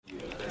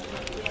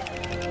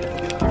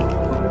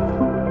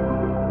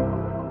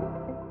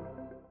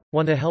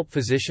Want to help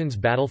physicians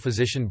battle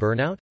physician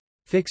burnout?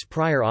 Fix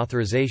prior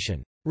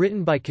authorization.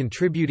 Written by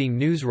contributing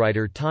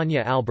newswriter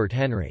Tanya Albert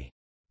Henry.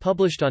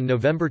 Published on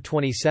November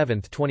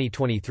 27,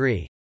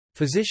 2023.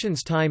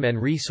 Physicians' time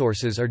and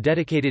resources are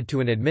dedicated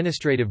to an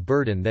administrative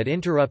burden that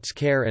interrupts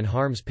care and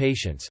harms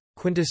patients.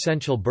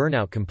 Quintessential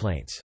burnout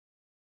complaints.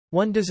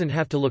 One doesn't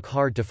have to look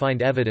hard to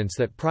find evidence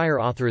that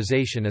prior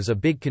authorization is a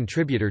big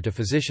contributor to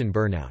physician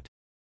burnout.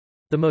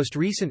 The most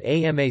recent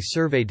AMA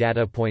survey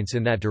data points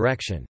in that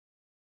direction.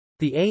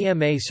 The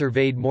AMA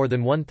surveyed more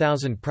than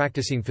 1,000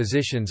 practicing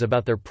physicians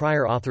about their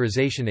prior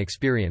authorization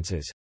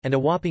experiences, and a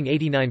whopping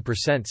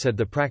 89% said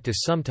the practice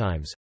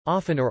sometimes,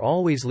 often or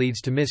always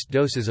leads to missed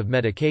doses of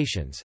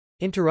medications,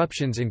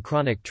 interruptions in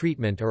chronic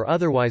treatment or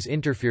otherwise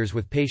interferes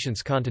with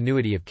patients'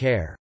 continuity of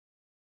care.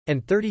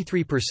 And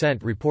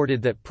 33%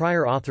 reported that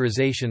prior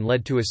authorization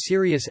led to a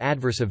serious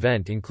adverse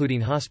event including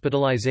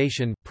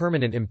hospitalization,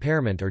 permanent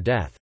impairment or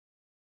death.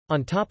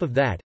 On top of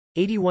that,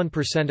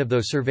 81% of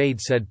those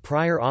surveyed said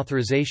prior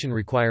authorization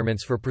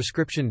requirements for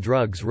prescription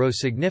drugs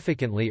rose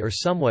significantly or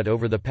somewhat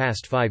over the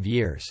past 5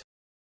 years.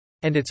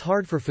 And it's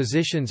hard for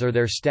physicians or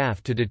their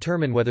staff to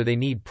determine whether they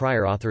need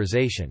prior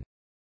authorization.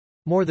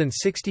 More than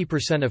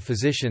 60% of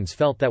physicians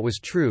felt that was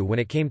true when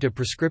it came to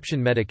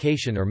prescription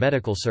medication or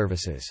medical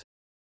services.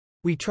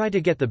 We try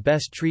to get the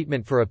best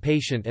treatment for a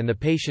patient and the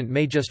patient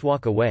may just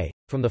walk away,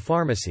 from the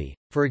pharmacy,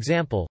 for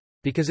example,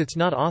 because it's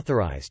not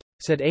authorized,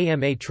 said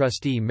AMA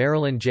trustee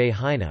Marilyn J.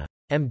 Heine,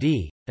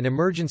 MD, an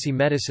emergency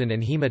medicine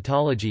and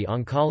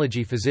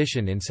hematology-oncology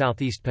physician in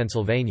southeast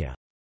Pennsylvania.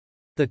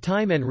 The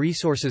time and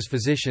resources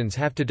physicians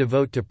have to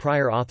devote to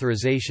prior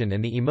authorization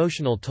and the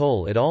emotional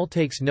toll it all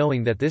takes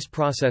knowing that this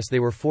process they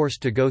were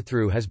forced to go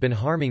through has been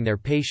harming their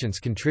patients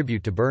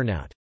contribute to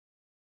burnout.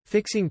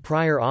 Fixing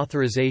prior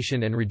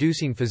authorization and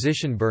reducing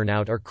physician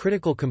burnout are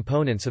critical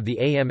components of the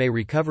AMA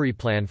Recovery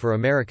Plan for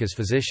America's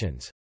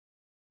physicians.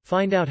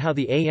 Find out how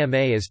the AMA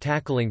is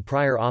tackling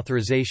prior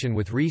authorization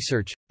with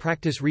research,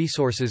 practice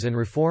resources and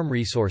reform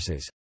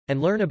resources,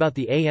 and learn about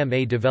the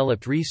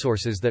AMA-developed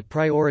resources that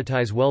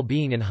prioritize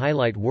well-being and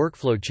highlight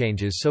workflow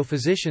changes so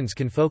physicians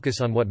can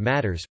focus on what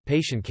matters,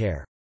 patient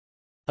care.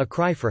 A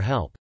cry for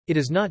help. It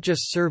is not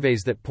just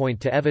surveys that point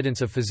to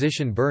evidence of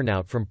physician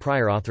burnout from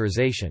prior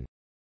authorization.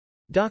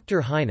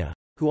 Dr. Heine,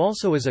 who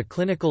also is a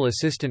clinical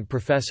assistant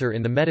professor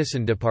in the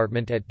medicine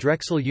department at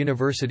Drexel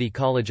University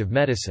College of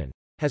Medicine,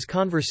 has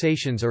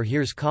conversations or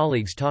hears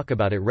colleagues talk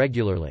about it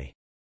regularly.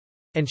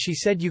 And she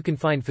said you can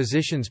find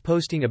physicians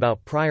posting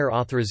about prior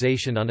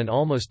authorization on an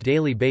almost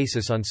daily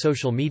basis on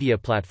social media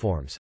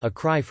platforms, a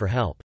cry for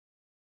help.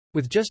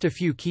 With just a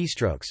few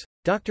keystrokes,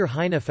 Dr.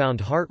 Heine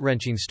found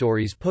heart-wrenching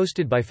stories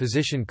posted by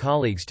physician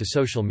colleagues to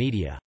social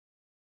media.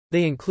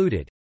 They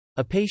included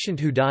a patient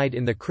who died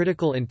in the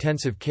critical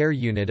intensive care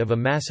unit of a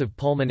massive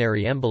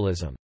pulmonary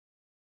embolism.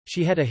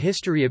 She had a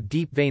history of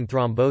deep vein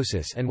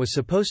thrombosis and was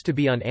supposed to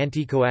be on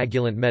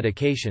anticoagulant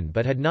medication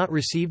but had not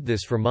received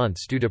this for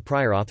months due to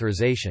prior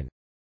authorization.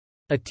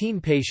 A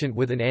teen patient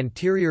with an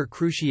anterior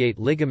cruciate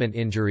ligament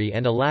injury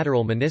and a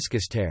lateral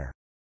meniscus tear.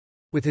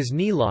 With his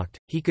knee locked,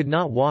 he could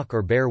not walk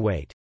or bear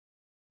weight.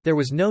 There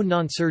was no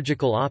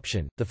non-surgical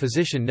option, the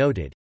physician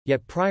noted,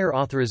 yet prior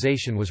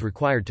authorization was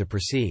required to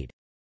proceed.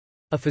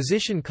 A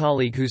physician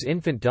colleague whose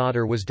infant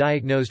daughter was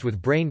diagnosed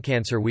with brain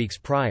cancer weeks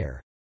prior.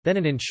 Then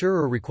an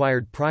insurer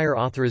required prior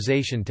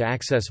authorization to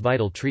access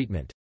vital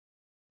treatment.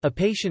 A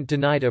patient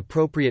denied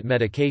appropriate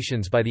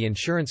medications by the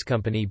insurance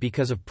company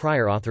because of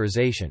prior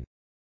authorization.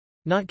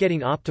 Not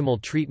getting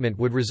optimal treatment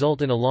would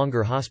result in a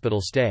longer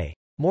hospital stay,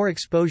 more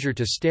exposure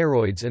to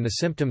steroids and the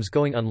symptoms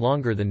going on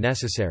longer than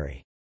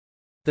necessary.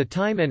 The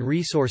time and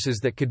resources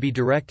that could be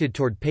directed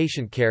toward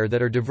patient care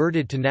that are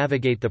diverted to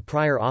navigate the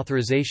prior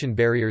authorization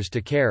barriers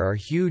to care are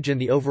huge and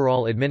the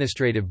overall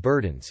administrative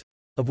burdens,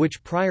 of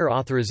which prior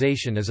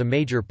authorization is a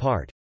major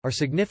part, are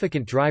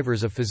significant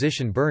drivers of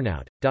physician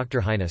burnout, Dr.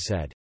 Heine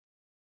said.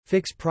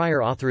 Fix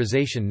prior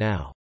authorization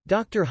now.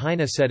 Dr.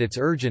 Heine said it's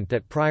urgent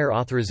that prior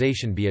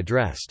authorization be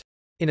addressed.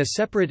 In a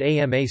separate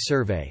AMA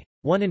survey,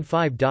 1 in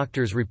 5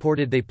 doctors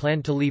reported they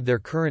planned to leave their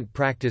current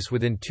practice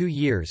within 2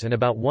 years and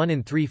about 1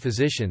 in 3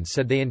 physicians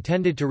said they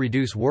intended to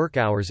reduce work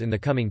hours in the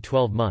coming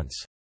 12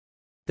 months.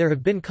 There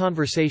have been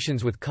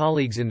conversations with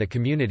colleagues in the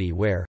community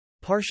where,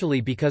 partially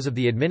because of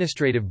the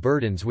administrative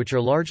burdens which are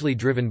largely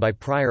driven by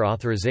prior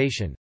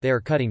authorization, they are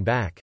cutting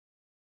back,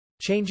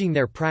 changing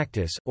their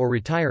practice, or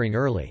retiring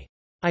early.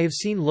 I have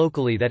seen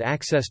locally that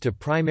access to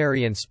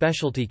primary and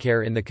specialty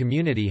care in the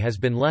community has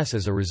been less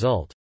as a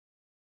result.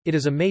 It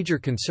is a major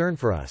concern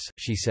for us,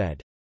 she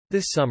said.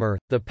 This summer,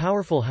 the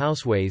powerful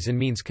House Ways and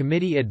Means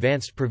Committee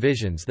advanced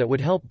provisions that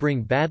would help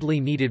bring badly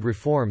needed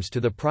reforms to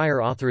the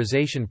prior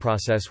authorization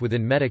process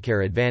within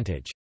Medicare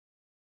Advantage.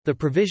 The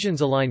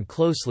provisions align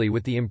closely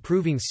with the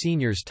Improving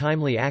Seniors'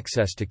 Timely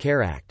Access to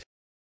Care Act.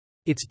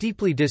 It's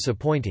deeply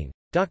disappointing,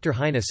 Dr.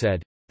 Heine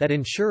said, that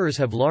insurers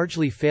have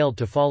largely failed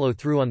to follow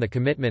through on the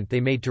commitment they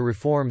made to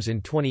reforms in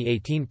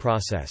 2018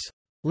 process.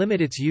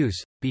 Limit its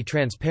use, be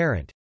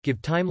transparent, give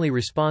timely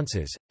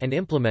responses, and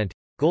implement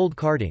gold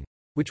carding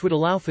which would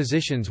allow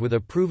physicians with a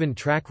proven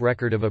track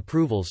record of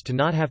approvals to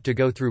not have to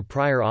go through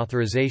prior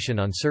authorization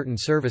on certain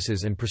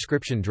services and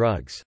prescription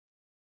drugs.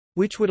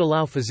 Which would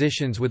allow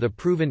physicians with a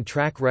proven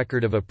track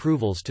record of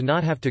approvals to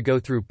not have to go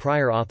through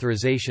prior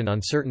authorization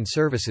on certain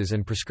services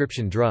and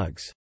prescription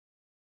drugs.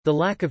 The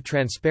lack of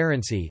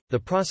transparency, the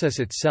process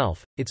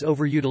itself, its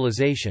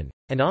overutilization,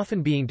 and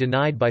often being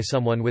denied by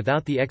someone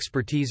without the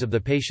expertise of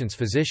the patient's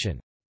physician.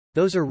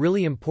 Those are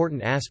really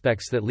important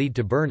aspects that lead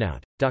to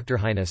burnout, Dr.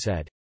 Heine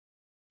said.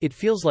 It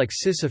feels like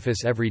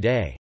Sisyphus every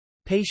day.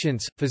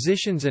 Patients,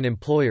 physicians and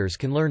employers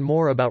can learn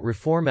more about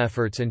reform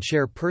efforts and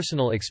share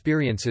personal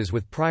experiences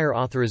with prior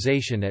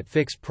authorization at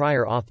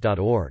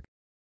fixpriorauth.org.